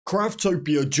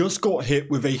Craftopia just got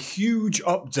hit with a huge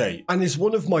update and is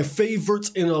one of my favorites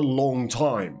in a long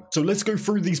time. So let's go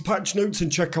through these patch notes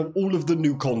and check out all of the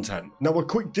new content. Now a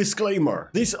quick disclaimer,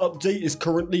 this update is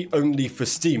currently only for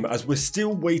Steam as we're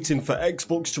still waiting for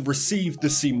Xbox to receive the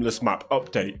seamless map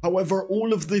update. However,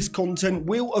 all of this content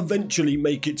will eventually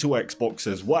make it to Xbox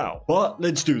as well. But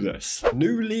let's do this.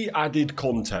 Newly added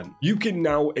content. You can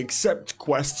now accept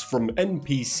quests from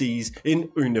NPCs in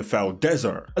Unifel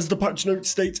Desert. As the patch note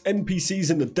states,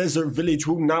 NPCs in the desert village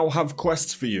will now have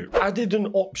quests for you. Added an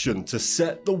option to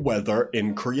set the weather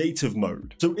in creative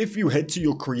mode. So if you head to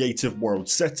your creative world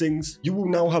settings, you will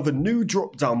now have a new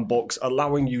drop down box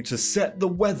allowing you to set the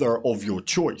weather of your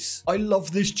choice. I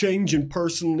love this change and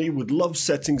personally would love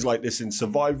settings like this in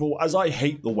survival as I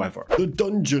hate the weather. The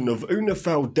dungeon of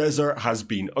Unifel Desert has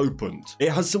been opened.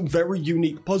 It has some very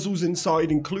unique puzzles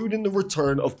inside, including the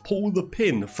return of Paul the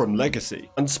Pin from Legacy.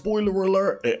 And spoiler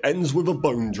alert, it ends with a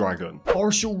bone dragon.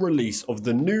 Partial release of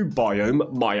the new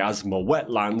biome, Miasma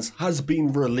Wetlands, has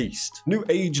been released. New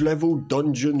age level,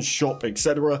 dungeon, shop,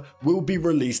 etc. will be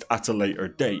released at a later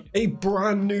date. A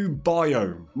brand new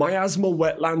biome. Miasma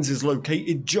Wetlands is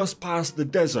located just past the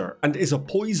desert and is a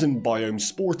poison biome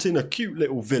sporting a cute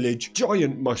little village,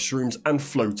 giant mushrooms and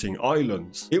floating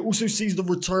islands. It also sees the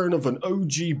return of an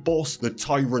OG boss, the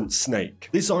Tyrant Snake.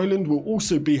 This island will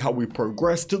also be how we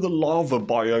progress to the lava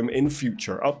biome in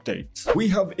future updates.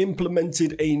 We have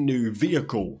implemented a new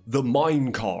vehicle, the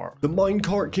minecart. The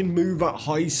minecart can move at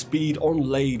high speed on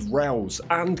laid rails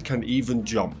and can even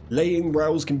jump. Laying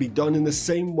rails can be done in the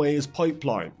same way as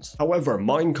pipelines. However,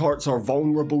 minecarts are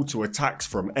vulnerable to attacks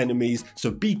from enemies,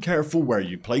 so be careful where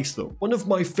you place them. One of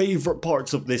my favorite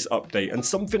parts of this update and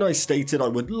something I stated I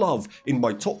would love in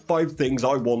my top 5 things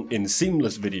I want in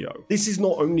Seamless video. This is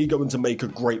not only going to make a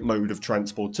great mode of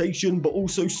transportation, but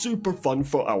also super fun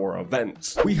for our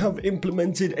events. We have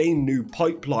implemented a new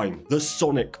pipeline, the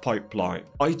Sonic pipeline.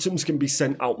 Items can be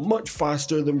sent out much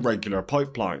faster than regular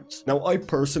pipelines. Now I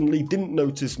personally didn't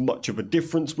notice much of a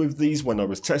difference with these when I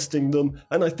was testing them,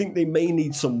 and I think they may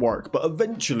need some work, but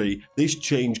eventually this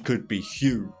change could be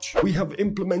huge. We have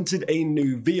implemented a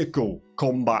new vehicle,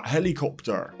 combat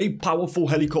helicopter, a powerful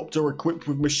helicopter equipped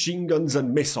with machine guns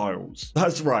and missiles.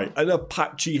 That's right, an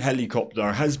Apache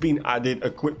helicopter has been added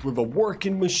equipped with a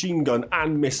working machine gun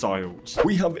and missiles.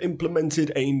 We have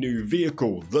implemented a new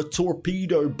vehicle, the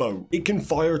torpedo boat. It can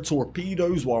fire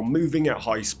torpedoes while moving at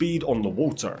high speed on the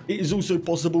water. It is also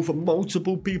possible for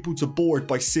multiple people to board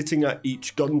by sitting at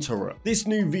each gun turret. This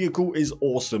new vehicle is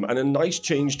awesome and a nice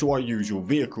change to our usual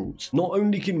vehicles. Not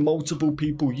only can multiple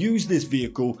people use this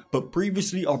vehicle, but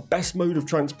previously our best mode of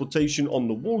transportation on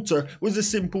the water was a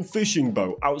simple fishing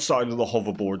boat outside of the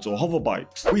hoverboards or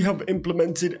hoverbikes. We have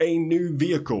implemented a new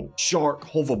vehicle, Shark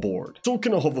Hoverboard.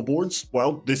 Talking of hoverboards,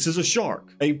 well, this is a shark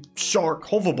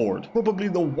hoverboard. Probably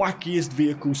the wackiest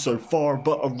vehicle so far,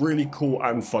 but a really cool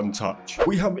and fun touch.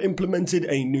 We have implemented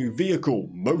a new vehicle,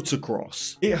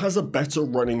 Motocross. It has a better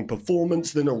running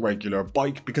performance than a regular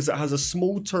bike because it has a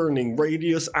small turning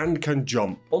radius and can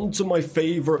jump. Onto my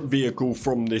favorite vehicle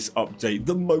from this update,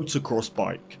 the Motocross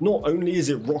bike. Not only is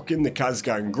it rocking the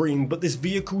Caztecx green, but this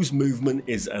vehicle's movement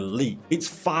is elite. It's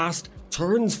fast,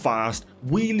 turns fast,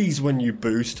 wheelies when you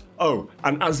boost. Oh,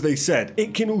 and as they said,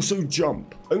 it can also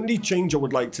jump. Only change I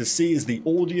would like to see is the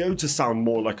audio to sound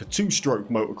more like a 2-stroke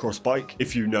motocross bike.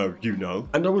 If you know, you know.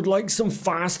 And I would like some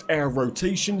fast air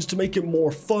rotations to make it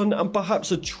more fun and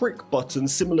perhaps a trick button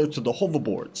similar to the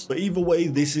hoverboards. But either way,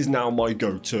 this is now my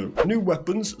go-to. New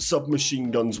weapons, submachine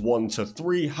guns 1 to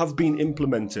 3 have been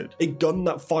implemented. A gun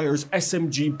that fires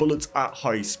SMG bullets at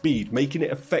high speed, making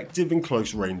it effective in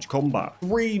close range combat.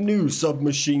 3 new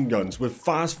submachine guns with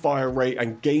fast fire rate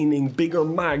and gaining bigger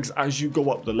mags as you go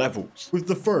up the levels, with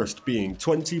the first being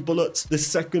 20 bullets, the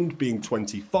second being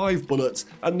 25 bullets,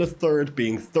 and the third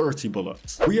being 30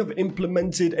 bullets. We have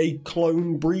implemented a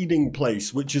clone breeding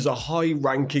place, which is a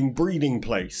high-ranking breeding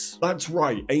place. That's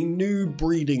right, a new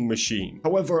breeding machine.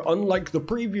 However, unlike the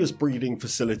previous breeding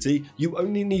facility, you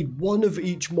only need 1 of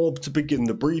each mob to begin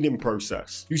the breeding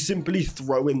process. You simply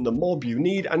throw in the mob you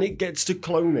need and it gets to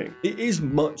cloning. It is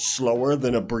much slower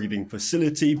than a breeding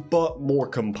facility, but more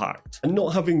compact. And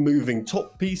not having moving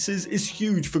top pieces is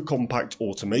huge for compact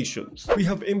automations. We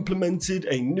have implemented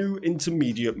a new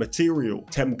intermediate material,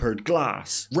 tempered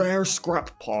glass, rare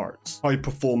scrap parts, high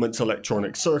performance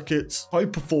electronic circuits, high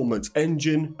performance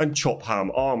engine, and chop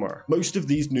ham armor. Most of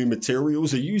these new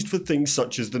materials are used for things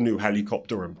such as the new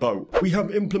helicopter and boat. We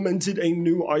have implemented a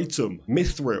new item,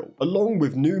 mithril, along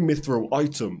with new mithril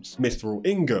items, mithril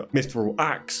ingot, mithril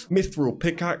axe, mithril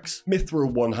pickaxe, axe,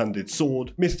 mithril one-handed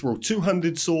sword, mithril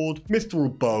two-handed sword,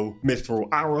 mithril bow, mithril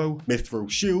arrow, mithril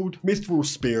shield, mithril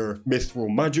spear,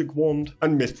 mithril magic wand,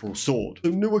 and mithril sword. So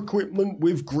new equipment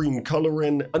with green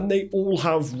coloring, and they all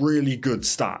have really good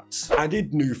stats.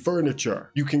 Added new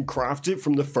furniture. You can craft it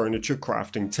from the furniture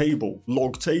crafting table.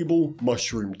 Log table,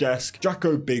 mushroom desk,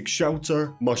 Jacko big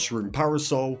shelter, mushroom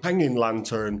parasol, hanging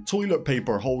lantern, toilet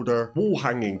paper holder, wall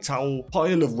hanging towel,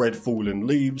 pile of red fallen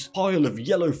leaves, pile of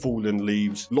yellow fallen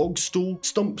leaves, log stool,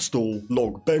 stump stool,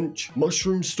 log bench,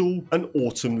 mushroom stool, and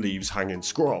autumn leaves hanging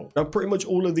scroll. Now pretty much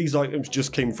all of these items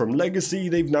just came from Legacy,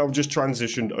 they've now just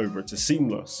transitioned over to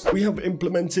Seamless. We have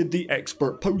implemented the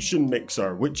Expert Potion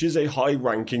Mixer, which is a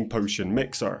high-ranking potion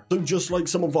mixer. So just like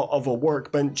some of our other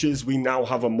workbenches, we now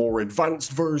have a more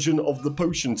advanced version of the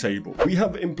potion table. We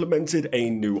have implemented a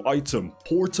new item,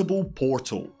 Portable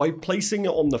Portal. By placing it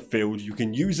on the field, you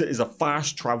can use it as a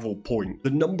fast travel point. The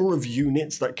number of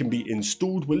units that can be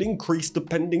installed will increase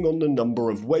depending on the number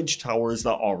of wedge towers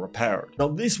that are repaired. Now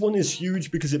this one is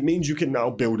huge because it means you can now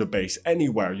build a base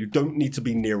anywhere. You don't need to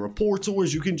be near a portal,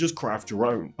 as you can just craft your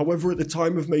own. However, at the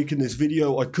time of making this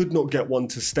video, I could not get one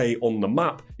to stay on the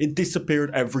map. It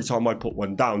disappeared every time I put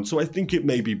one down, so I think it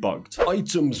may be bugged.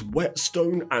 Items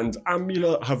Whetstone and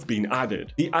Amulet have been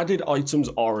added. The added items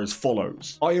are as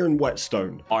follows: Iron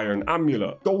Whetstone, Iron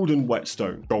Amulet, Golden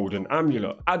Whetstone, Golden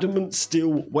Amulet, Adamant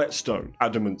Steel Whetstone,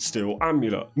 Adamant Steel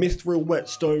Amulet, Mithril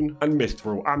Whetstone, and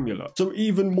Mithril Amulet. So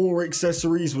even more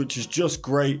accessories, which is just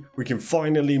great. We can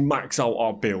finally max out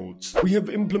our builds. We have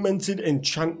implemented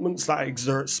enchantments that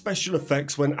exert special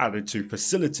effects when added to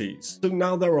facilities. So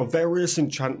now there are various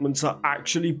enchantments that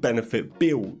actually benefit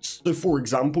builds. So for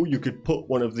example, you could put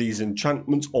one of these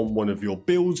enchantments on one of your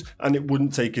builds and it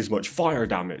wouldn't take as much fire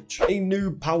damage. A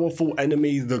new powerful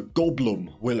enemy, the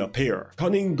Goblin, will appear.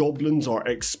 Cunning goblins are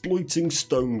exploiting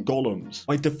stone golems.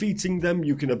 By defeating them,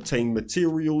 you can obtain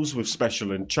materials with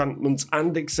special enchantments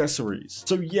and accessories.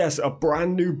 So yes, a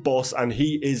brand new boss, and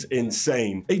he is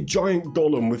insane. A giant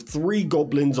golem with 3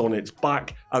 goblins on its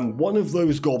back, and one of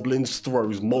those goblins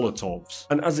throws molotovs.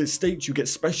 And as it states, you get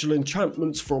special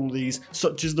enchantments from these,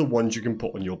 such as the ones you can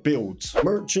put on your builds.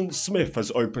 Merchant Smith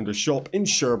has opened a shop in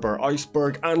Sherber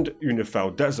Iceberg and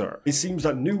Unifel Desert. It seems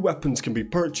that new weapons can be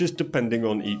purchased depending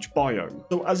on each biome.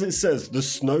 So as it says, the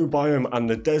snow biome and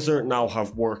the desert now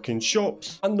have working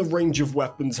shops, and the range of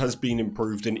weapons has been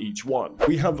improved in each one.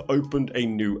 We have opened a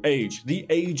new age, the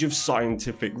Age of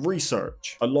Scientific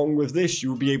Research. Along with this, you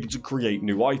will be able to create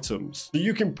new items. So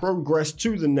you can progress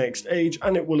to the next age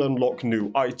and it will unlock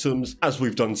new items, as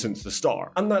we've done since the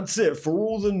start. And that's it for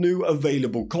all the new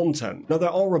available content. Now there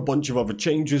are a bunch of other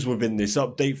changes within this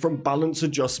update, from balance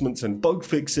adjustments and bug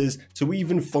fixes to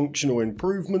even functional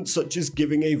improvements such as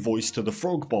giving a voice to the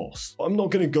frog boss. But I'm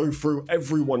not going to go through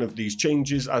every one of these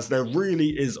changes, as there really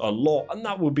is a lot and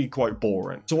that would be quite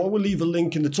boring. So I will leave a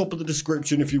link in the top of the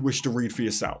description if you wish to read for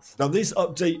yourself. Now this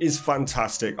update is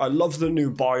fantastic. I love the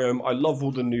new biome, I love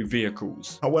all the new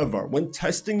vehicles. However, when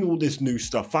testing all this new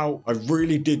stuff out, I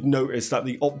really did notice that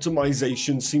the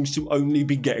optimization seems to only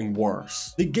be getting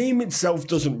worse. The game itself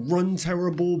doesn't run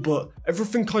terrible, but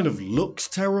everything kind of looks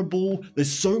terrible.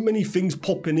 There's so many things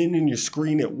popping in your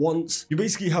screen at once. You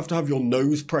basically have to have your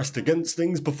nose pressed against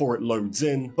things before it loads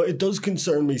in. But it does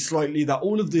concern me slightly that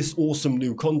all of this awesome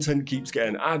new content keeps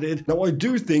getting added. Now I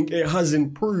do think it has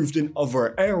improved in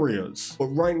other areas, but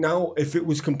right now, if it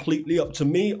was completely up to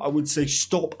me, I would say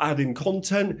stop adding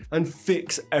content and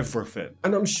fix everything.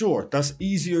 And I'm sure that's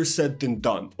easier said than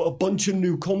done, but a bunch of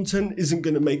new content isn't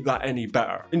going to make that any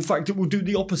better. In fact, it will do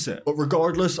the opposite. But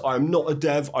regardless, I'm not a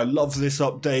dev. I love this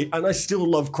update and I still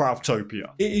love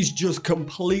Craftopia. It is just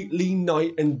completely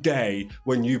night and day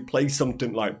when you play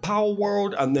something like Power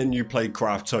World and then you play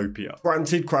Craftopia.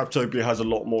 Granted, Craftopia has a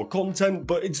lot more content,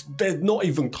 but they're not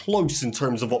even close in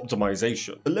terms of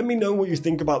optimization. But let me know what you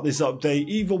think about this update.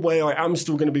 Either way, I am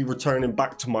still going to be returning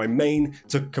back to my main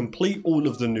to complete all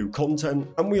of the new content,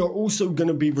 and we are also going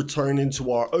to be returning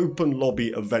to our open lobby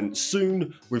event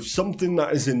soon with something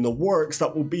that is in the works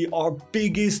that will be our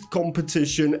biggest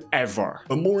competition ever.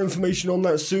 But more information on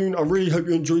that soon. I really hope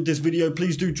you enjoyed this video.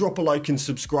 Please do drop a like and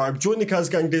subscribe. Join the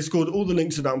Caztecx Discord. All the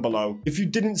links are down below. If you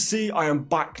didn't see, I am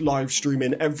back live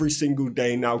streaming every single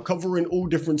day now, covering all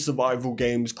different survival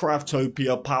games,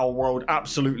 Craftopia, Power World,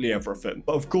 absolutely everything.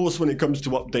 But of course, when it comes to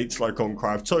updates like on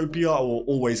Craftopia, I will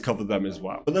always cover them as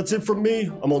well. But that's it from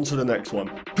me. I'm on to the next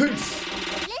one. Peace!